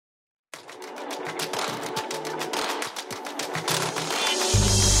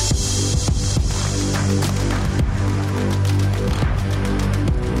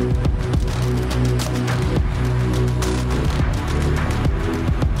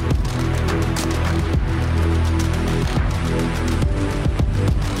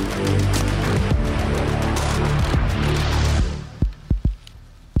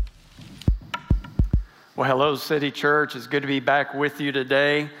Hello, City Church. It's good to be back with you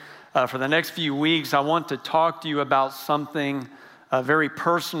today. For the next few weeks, I want to talk to you about something very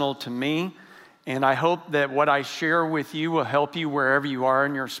personal to me, and I hope that what I share with you will help you wherever you are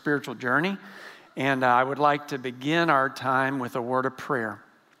in your spiritual journey. And I would like to begin our time with a word of prayer.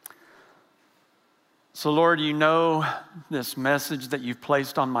 So, Lord, you know this message that you've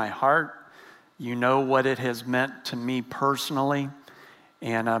placed on my heart. You know what it has meant to me personally.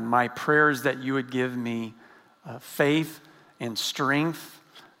 And my prayer is that you would give me faith and strength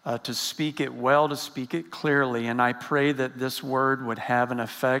to speak it well, to speak it clearly. And I pray that this word would have an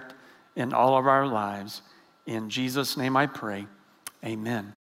effect in all of our lives. In Jesus' name I pray,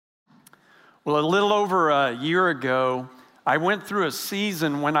 amen. Well, a little over a year ago, I went through a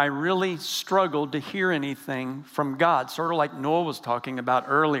season when I really struggled to hear anything from God, sort of like Noah was talking about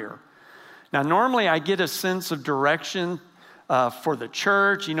earlier. Now, normally I get a sense of direction for the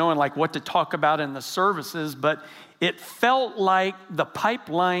church, and like what to talk about in the services, but it felt like the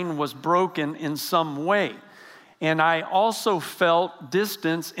pipeline was broken in some way. And I also felt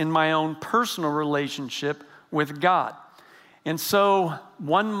distance in my own personal relationship with God. And so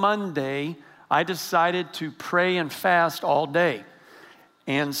one Monday, I decided to pray and fast all day.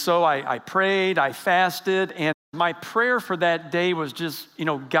 And so I prayed, I fasted, and my prayer for that day was just,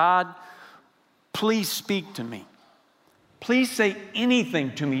 God, please speak to me. Please say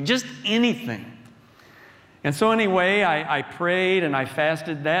anything to me, just anything. And so anyway, I prayed and I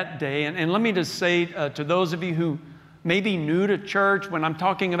fasted that day. And let me just say to those of you who may be new to church, when I'm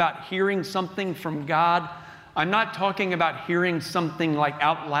talking about hearing something from God, I'm not talking about hearing something like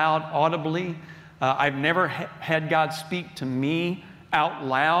out loud, audibly. I've never had God speak to me out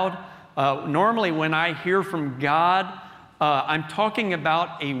loud. Normally when I hear from God, I'm talking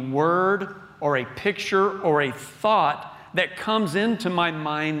about a word or a picture or a thought that comes into my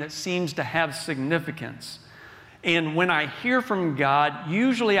mind that seems to have significance. And when I hear from God,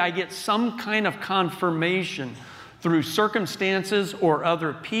 usually I get some kind of confirmation through circumstances or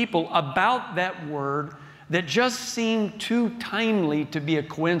other people about that word that just seemed too timely to be a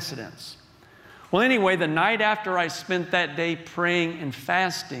coincidence. Well, anyway, the night after I spent that day praying and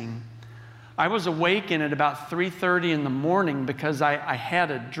fasting, I was awakened at about 3:30 in the morning because I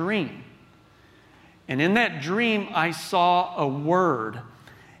had a dream. And in that dream, I saw a word.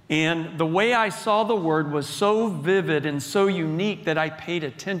 And the way I saw the word was so vivid and so unique that I paid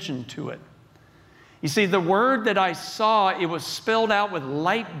attention to it. You see, the word that I saw, it was spelled out with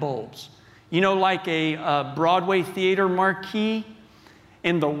light bulbs, like a Broadway theater marquee.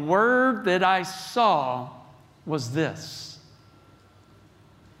 And the word that I saw was this: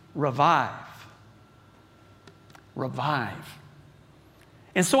 revive. Revive.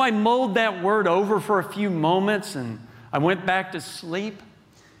 And so I mulled that word over for a few moments and I went back to sleep.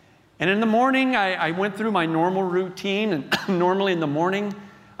 And in the morning, I went through my normal routine. And normally in the morning,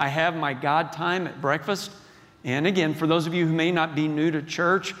 I have my God time at breakfast. And again, for those of you who may not be new to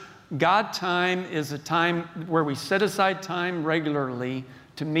church, God time is a time where we set aside time regularly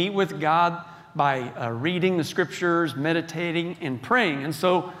to meet with God by reading the scriptures, meditating, and praying. And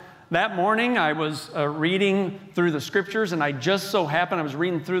so that morning, I was reading through the scriptures, and I just so happened I was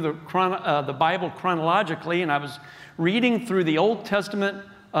reading through the Bible chronologically, and I was reading through the Old Testament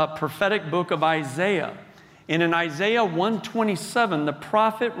prophetic book of Isaiah. And in Isaiah 127, the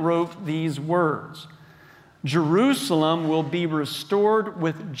prophet wrote these words: Jerusalem will be restored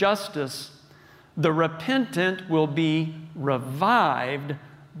with justice. The repentant will be revived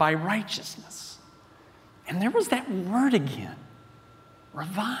by righteousness. And there was that word again.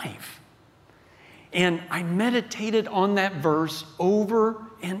 Revive. And I meditated on that verse over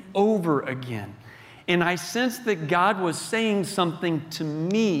and over again. And I sensed that God was saying something to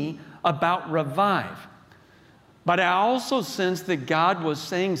me about revive. But I also sensed that God was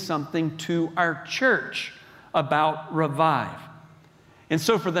saying something to our church about revive. And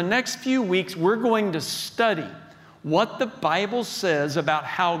so for the next few weeks, we're going to study what the Bible says about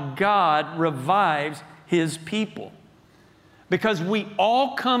how God revives His people. Because we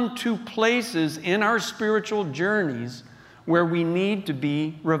all come to places in our spiritual journeys where we need to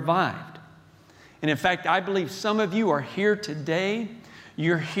be revived. And in fact, I believe some of you are here today.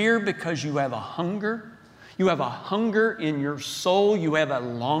 You're here because you have a hunger. You have a hunger in your soul. You have a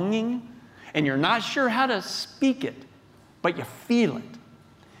longing. And you're not sure how to speak it, but you feel it.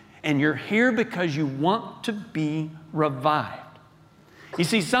 And you're here because you want to be revived. You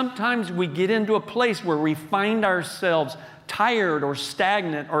see, sometimes we get into a place where we find ourselves tired or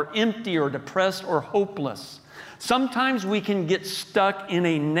stagnant or empty or depressed or hopeless. Sometimes we can get stuck in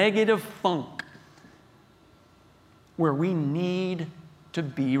a negative funk where we need to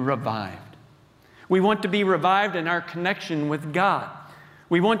be revived. We want to be revived in our connection with God.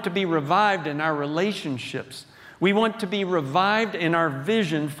 We want to be revived in our relationships. We want to be revived in our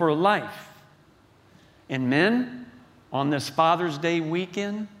vision for life. And men, on this Father's Day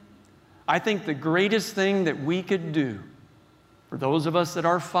weekend, I think the greatest thing that we could do for those of us that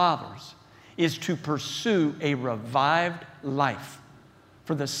are fathers is to pursue a revived life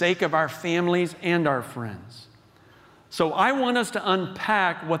for the sake of our families and our friends. So I want us to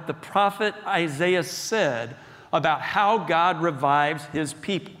unpack what the prophet Isaiah said about how God revives his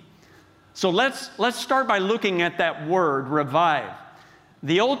people. So let's start by looking at that word, revive.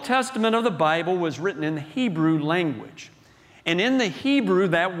 The Old Testament of the Bible was written in the Hebrew language. And in the Hebrew,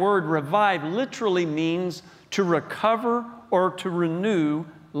 that word revive literally means to recover or to renew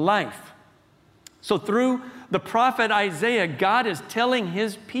life. So through the prophet Isaiah, God is telling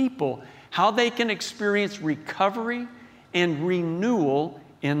his people how they can experience recovery and renewal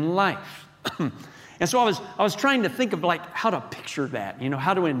in life. And so I was trying to think of like how to picture that,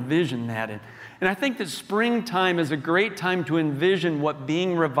 how to envision that. And I think that springtime is a great time to envision what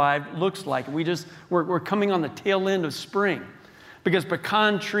being revived looks like. We're coming on the tail end of spring because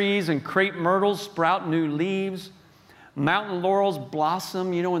pecan trees and crepe myrtles sprout new leaves. Mountain laurels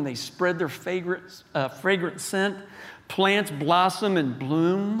blossom, and they spread their fragrant scent. Plants blossom and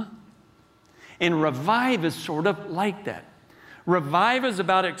bloom. And revive is sort of like that. Revive is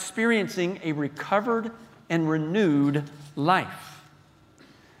about experiencing a recovered and renewed life.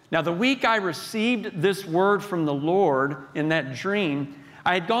 Now, the week I received this word from the Lord in that dream,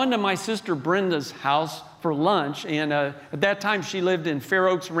 I had gone to my sister Brenda's house for lunch, and at that time she lived in Fair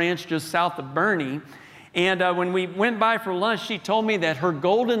Oaks Ranch just south of Boerne. And when we went by for lunch, she told me that her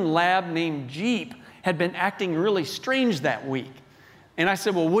golden lab named Jeep had been acting really strange that week. And I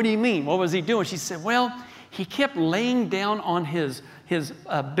said, well, what do you mean? What was he doing? She said, well, he kept laying down on his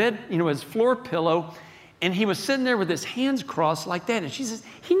bed, his floor pillow, and he was sitting there with his hands crossed like that. And she says,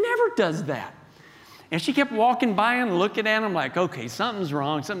 he never does that. And she kept walking by and looking at him like, okay, something's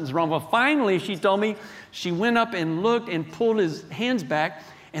wrong. Well, finally, she told me, she went up and looked and pulled his hands back,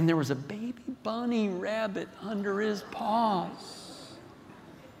 and there was a baby bunny rabbit under his paws.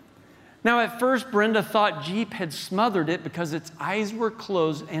 Now, at first, Brenda thought Jeep had smothered it because its eyes were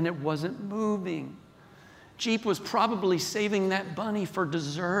closed and it wasn't moving. Jeep was probably saving that bunny for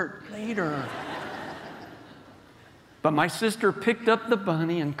dessert later. But my sister picked up the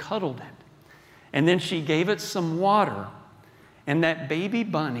bunny and cuddled it. And then she gave it some water, and that baby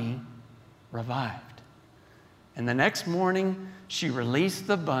bunny revived. And the next morning, she released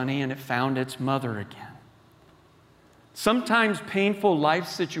the bunny and it found its mother again. Sometimes painful life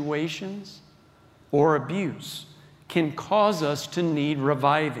situations or abuse can cause us to need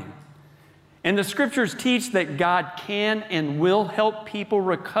reviving. And the scriptures teach that God can and will help people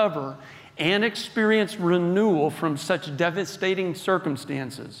recover and experience renewal from such devastating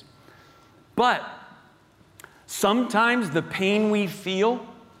circumstances. But sometimes the pain we feel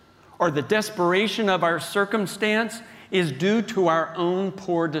or the desperation of our circumstance is due to our own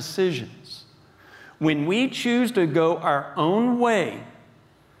poor decisions. When we choose to go our own way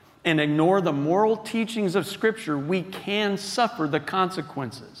and ignore the moral teachings of Scripture, we can suffer the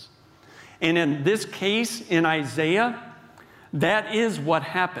consequences. And in this case, in Isaiah, that is what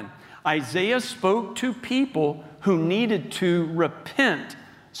happened. Isaiah spoke to people who needed to repent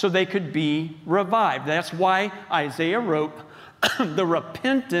so they could be revived. That's why Isaiah wrote, the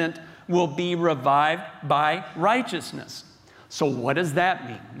repentant will be revived by righteousness. So what does that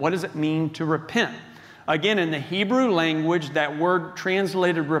mean? What does it mean to repent? Again, in the Hebrew language, that word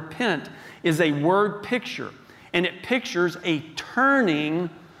translated repent is a word picture, and it pictures a turning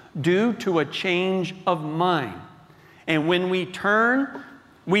due to a change of mind. And when we turn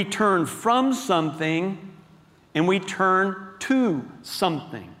from something and we turn to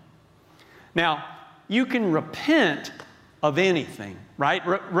something. Now, you can repent of anything, right?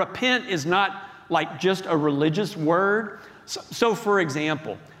 Repent is not like just a religious word. So for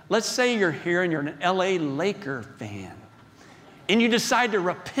example, let's say you're here and you're an LA Laker fan, and you decide to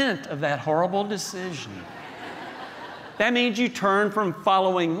repent of that horrible decision. That means you turn from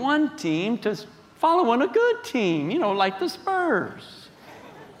following one team to following a good team, like the Spurs.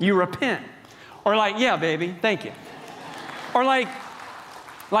 You repent. Or like, yeah, baby, thank you. Or like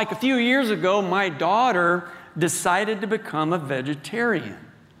a few years ago, my daughter decided to become a vegetarian.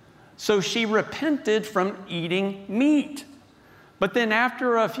 So she repented from eating meat. But then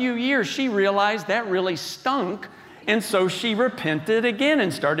after a few years, she realized that really stunk. And so she repented again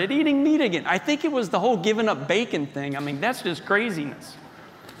and started eating meat again. I think it was the whole giving up bacon thing. I mean, that's just craziness.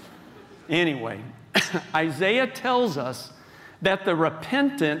 Anyway, Isaiah tells us that the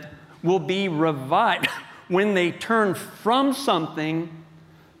repentant will be revived when they turn from something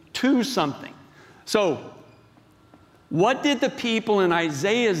to something. So, what did the people in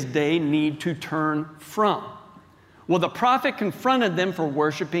Isaiah's day need to turn from? Well, the prophet confronted them for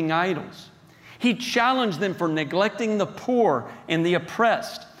worshiping idols. He challenged them for neglecting the poor and the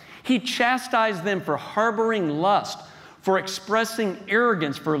oppressed. He chastised them for harboring lust, for expressing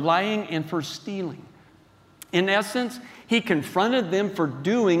arrogance, for lying, and for stealing. In essence, he confronted them for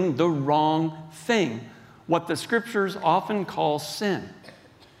doing the wrong thing, what the scriptures often call sin.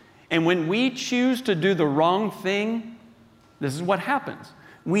 And when we choose to do the wrong thing, this is what happens.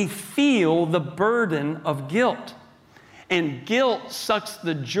 We feel the burden of guilt. And guilt sucks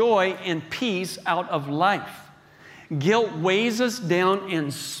the joy and peace out of life. Guilt weighs us down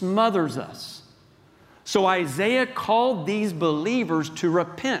and smothers us. So Isaiah called these believers to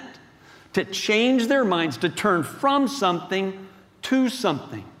repent, to change their minds, to turn from something to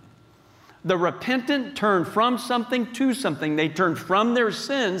something. The repentant turn from something to something. They turn from their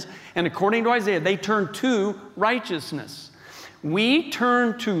sins, and according to Isaiah, they turn to righteousness. We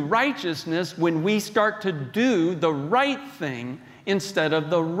turn to righteousness when we start to do the right thing instead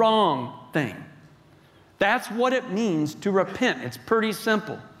of the wrong thing. That's what it means to repent. It's pretty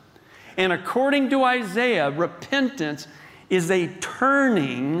simple. And according to Isaiah, repentance is a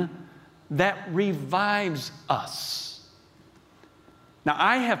turning that revives us. Now,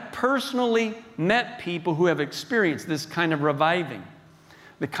 I have personally met people who have experienced this kind of reviving,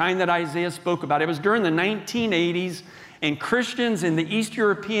 the kind that Isaiah spoke about. It was during the 1980s, and Christians in the East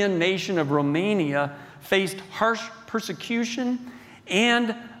European nation of Romania faced harsh persecution,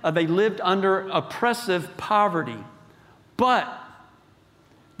 and they lived under oppressive poverty. But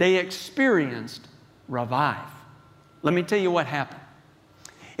they experienced revive. Let me tell you what happened.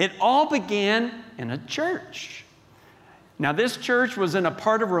 It all began in a church. Now, this church was in a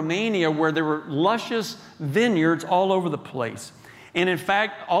part of Romania where there were luscious vineyards all over the place. And in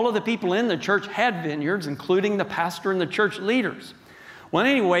fact, all of the people in the church had vineyards, including the pastor and the church leaders. Well,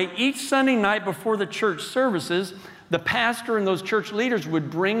 anyway, each Sunday night before the church services, the pastor and those church leaders would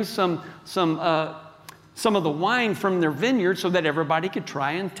bring some of the wine from their vineyard so that everybody could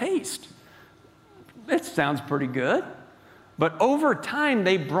try and taste. It sounds pretty good. But over time,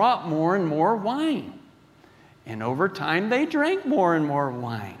 they brought more and more wine. And over time, they drank more and more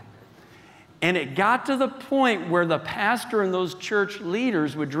wine. And it got to the point where the pastor and those church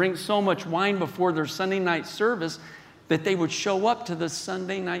leaders would drink so much wine before their Sunday night service that they would show up to the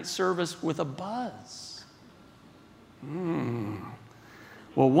Sunday night service with a buzz.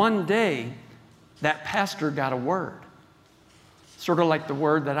 Well, one day, that pastor got a word, sort of like the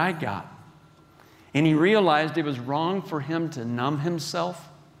word that I got. And he realized it was wrong for him to numb himself.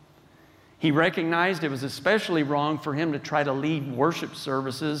 He recognized it was especially wrong for him to try to lead worship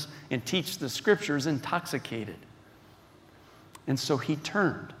services and teach the scriptures intoxicated. And so he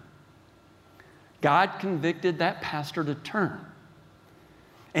turned. God convicted that pastor to turn.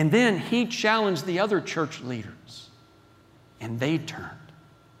 And then he challenged the other church leaders, and they turned.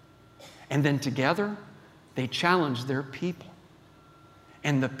 And then together, they challenged their people.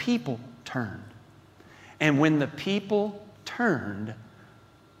 And the people turned. And when the people turned,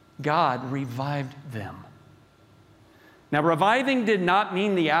 God revived them. Now, reviving did not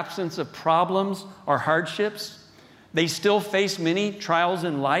mean the absence of problems or hardships. They still faced many trials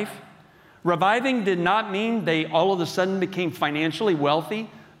in life. Reviving did not mean they all of a sudden became financially wealthy.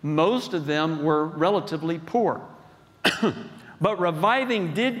 Most of them were relatively poor. But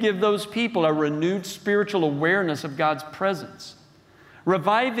reviving did give those people a renewed spiritual awareness of God's presence.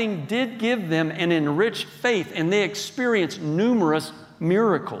 Reviving did give them an enriched faith, and they experienced numerous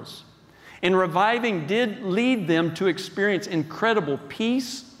miracles. And reviving did lead them to experience incredible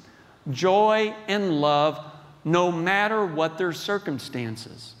peace, joy, and love, no matter what their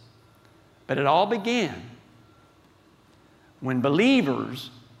circumstances. But it all began when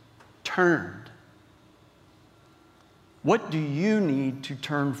believers turned. What do you need to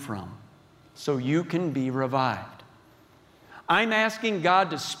turn from so you can be revived? I'm asking God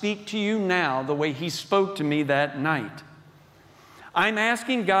to speak to you now the way He spoke to me that night. I'm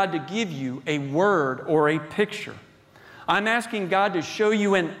asking God to give you a word or a picture. I'm asking God to show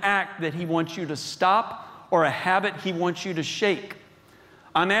you an act that He wants you to stop or a habit He wants you to shake.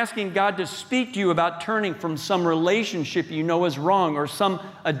 I'm asking God to speak to you about turning from some relationship you know is wrong or some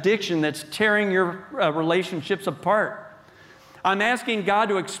addiction that's tearing your relationships apart. I'm asking God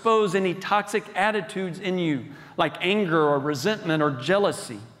to expose any toxic attitudes in you, like anger or resentment or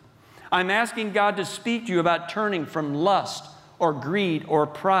jealousy. I'm asking God to speak to you about turning from lust or greed or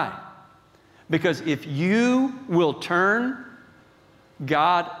pride. Because if you will turn,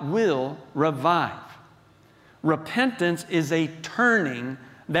 God will revive. Repentance is a turning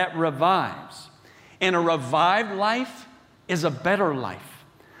that revives. And a revived life is a better life.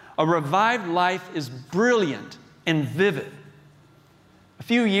 A revived life is brilliant and vivid. A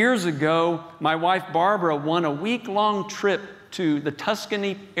few years ago, my wife Barbara won a week-long trip to the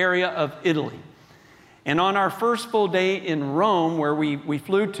Tuscany area of Italy. And on our first full day in Rome, where we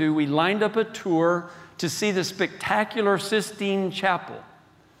flew to, we lined up a tour to see the spectacular Sistine Chapel.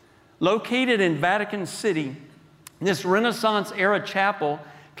 Located in Vatican City, this Renaissance-era chapel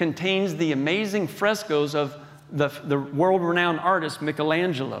contains the amazing frescoes of the world-renowned artist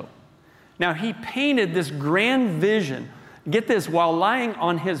Michelangelo. Now, he painted this grand vision, get this, while lying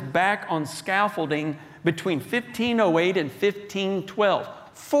on his back on scaffolding between 1508 and 1512.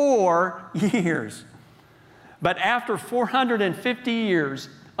 4 years. But after 450 years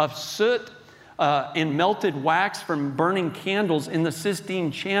of soot and melted wax from burning candles in the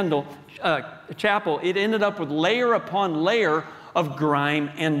Sistine Chapel, it ended up with layer upon layer of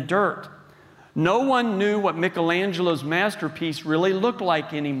grime and dirt. No one knew what Michelangelo's masterpiece really looked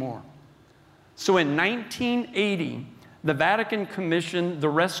like anymore. So in 1980, the Vatican commissioned the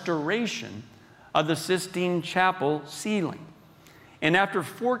restoration of the Sistine Chapel ceiling. And after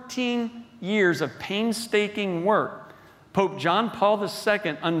 14 years of painstaking work, Pope John Paul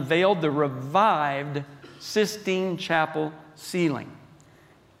II unveiled the revived Sistine Chapel ceiling.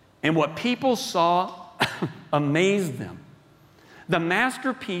 And what people saw amazed them. The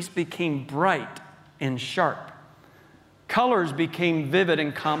masterpiece became bright and sharp. Colors became vivid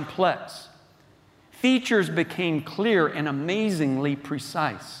and complex. Features became clear and amazingly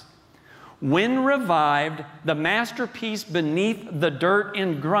precise. When revived, the masterpiece beneath the dirt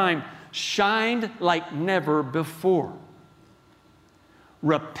and grime shined like never before.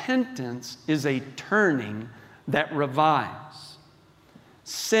 Repentance is a turning that revives.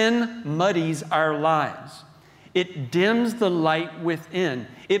 Sin muddies our lives. It dims the light within.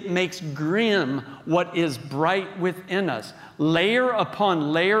 It makes grim what is bright within us. Layer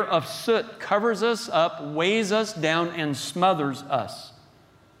upon layer of soot covers us up, weighs us down, and smothers us.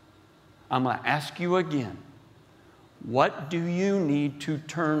 I'm going to ask you again, what do you need to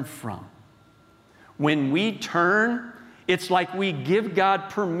turn from? When we turn, it's like we give God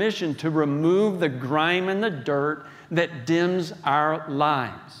permission to remove the grime and the dirt that dims our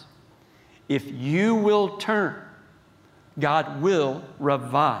lives. If you will turn, God will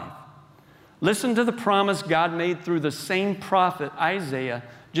revive. Listen to the promise God made through the same prophet Isaiah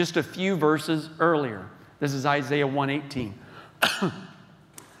just a few verses earlier. This is Isaiah 1:18.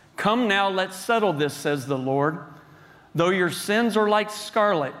 Come now, let's settle this, says the Lord. Though your sins are like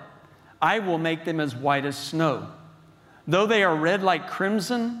scarlet, I will make them as white as snow. Though they are red like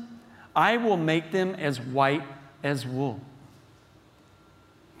crimson, I will make them as white as wool.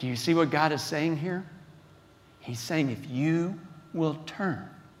 Do you see what God is saying here? He's saying, if you will turn,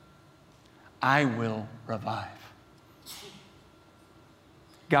 I will revive.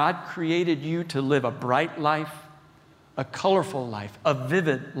 God created you to live a bright life, a colorful life, a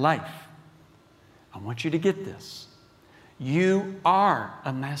vivid life. I want you to get this. You are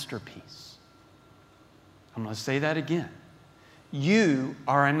a masterpiece. I'm going to say that again. You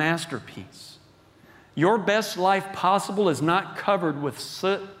are a masterpiece. Your best life possible is not covered with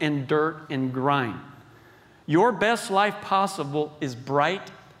soot and dirt and grime. Your best life possible is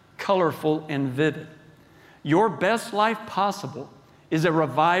bright, colorful, and vivid. Your best life possible is a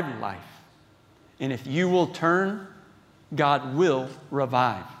revived life. And if you will turn, God will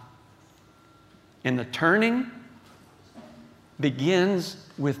revive. And the turning begins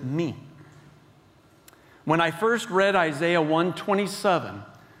with me. When I first read Isaiah 1:27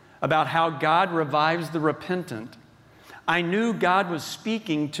 about how God revives the repentant, I knew God was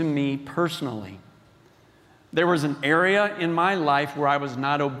speaking to me personally. There was an area in my life where I was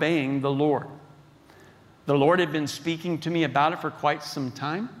not obeying the Lord. The Lord had been speaking to me about it for quite some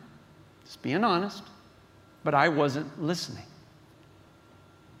time, just being honest, but I wasn't listening.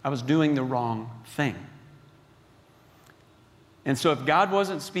 I was doing the wrong thing. And so if God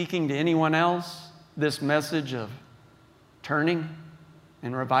wasn't speaking to anyone else, this message of turning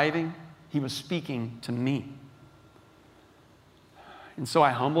and reviving, He was speaking to me. And so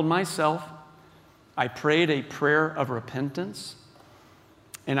I humbled myself. I prayed a prayer of repentance,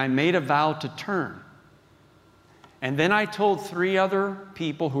 and I made a vow to turn. And then I told 3 other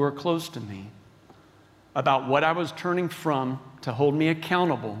people who were close to me about what I was turning from to hold me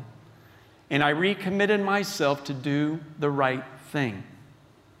accountable, and I recommitted myself to do the right thing.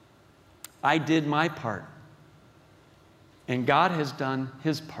 I did my part, and God has done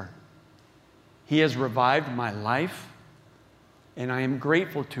His part. He has revived my life. and I am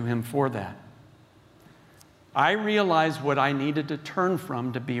grateful to Him for that. I realized what I needed to turn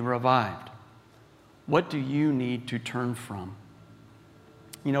from to be revived. What do you need to turn from?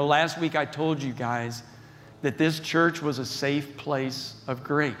 You know, last week I told you guys that this church was a safe place of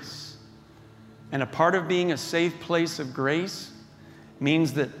grace. And a part of being a safe place of grace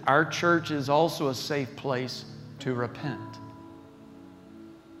means that our church is also a safe place to repent.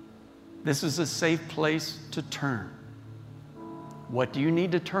 This is a safe place to turn. What do you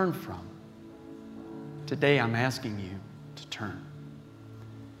need to turn from? Today I'm asking you to turn.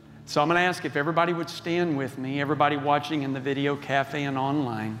 So I'm going to ask if everybody would stand with me, everybody watching in the video cafe and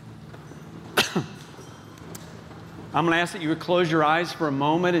online. I'm going to ask that you would close your eyes for a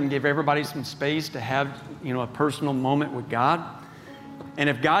moment and give everybody some space to have, a personal moment with God. And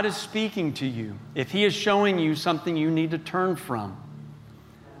if God is speaking to you, if He is showing you something you need to turn from,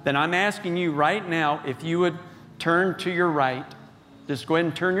 then I'm asking you right now if you would turn to your right. Just go ahead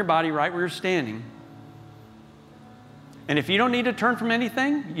and turn your body right where you're standing. And if you don't need to turn from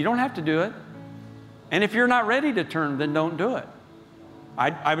anything, you don't have to do it. And if you're not ready to turn, then don't do it.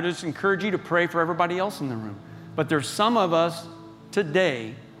 I would just encourage you to pray for everybody else in the room. But there's some of us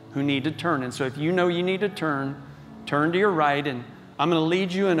today who need to turn. And so if you know you need to turn to your right, and I'm going to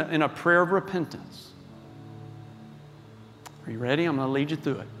lead you in a prayer of repentance. Are you ready? I'm going to lead you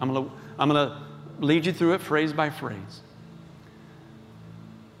through it. I'm going to lead you through it phrase by phrase.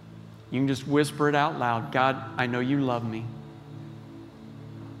 You can just whisper it out loud. God, I know you love me.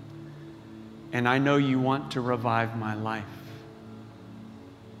 And I know you want to revive my life.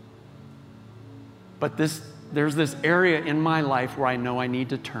 But there's this area in my life where I know I need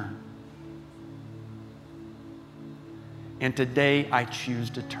to turn. And today I choose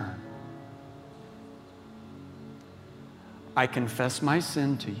to turn. I confess my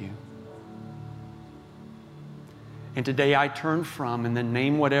sin to you. And today I turn from, and then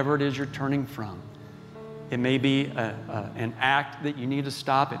name whatever it is you're turning from. It may be an act that you need to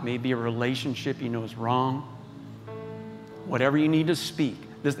stop. It may be a relationship you know is wrong. Whatever you need to speak.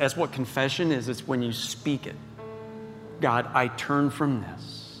 That's what confession is. It's when you speak it. God, I turn from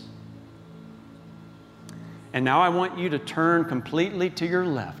this. And now I want you to turn completely to your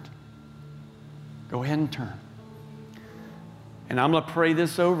left. Go ahead and turn. And I'm going to pray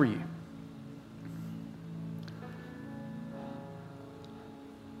this over you.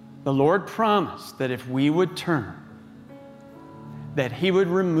 The Lord promised that if we would turn, that He would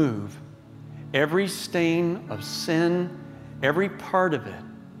remove every stain of sin, every part of it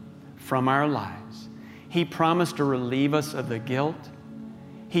from our lives. He promised to relieve us of the guilt.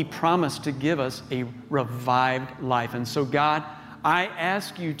 He promised to give us a revived life. And so, God, I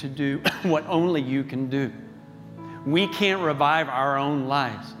ask you to do what only you can do. We can't revive our own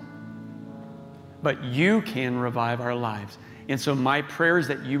lives, but you can revive our lives. And so my prayer is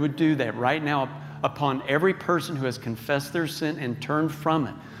that you would do that right now upon every person who has confessed their sin and turned from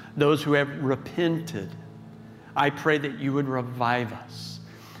it, those who have repented. I pray that you would revive us.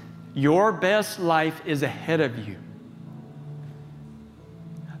 Your best life is ahead of you.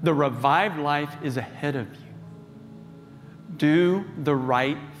 The revived life is ahead of you. Do the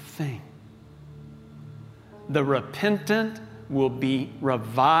right thing. The repentant will be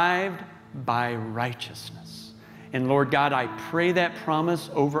revived by righteousness. And Lord God, I pray that promise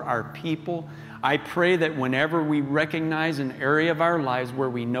over our people. I pray that whenever we recognize an area of our lives where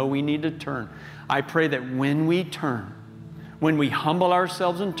we know we need to turn, I pray that when we turn, when we humble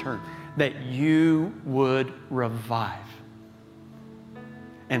ourselves and turn, that you would revive.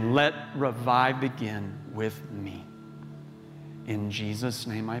 And let revive begin with me. In Jesus'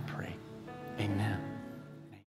 name I pray. Amen.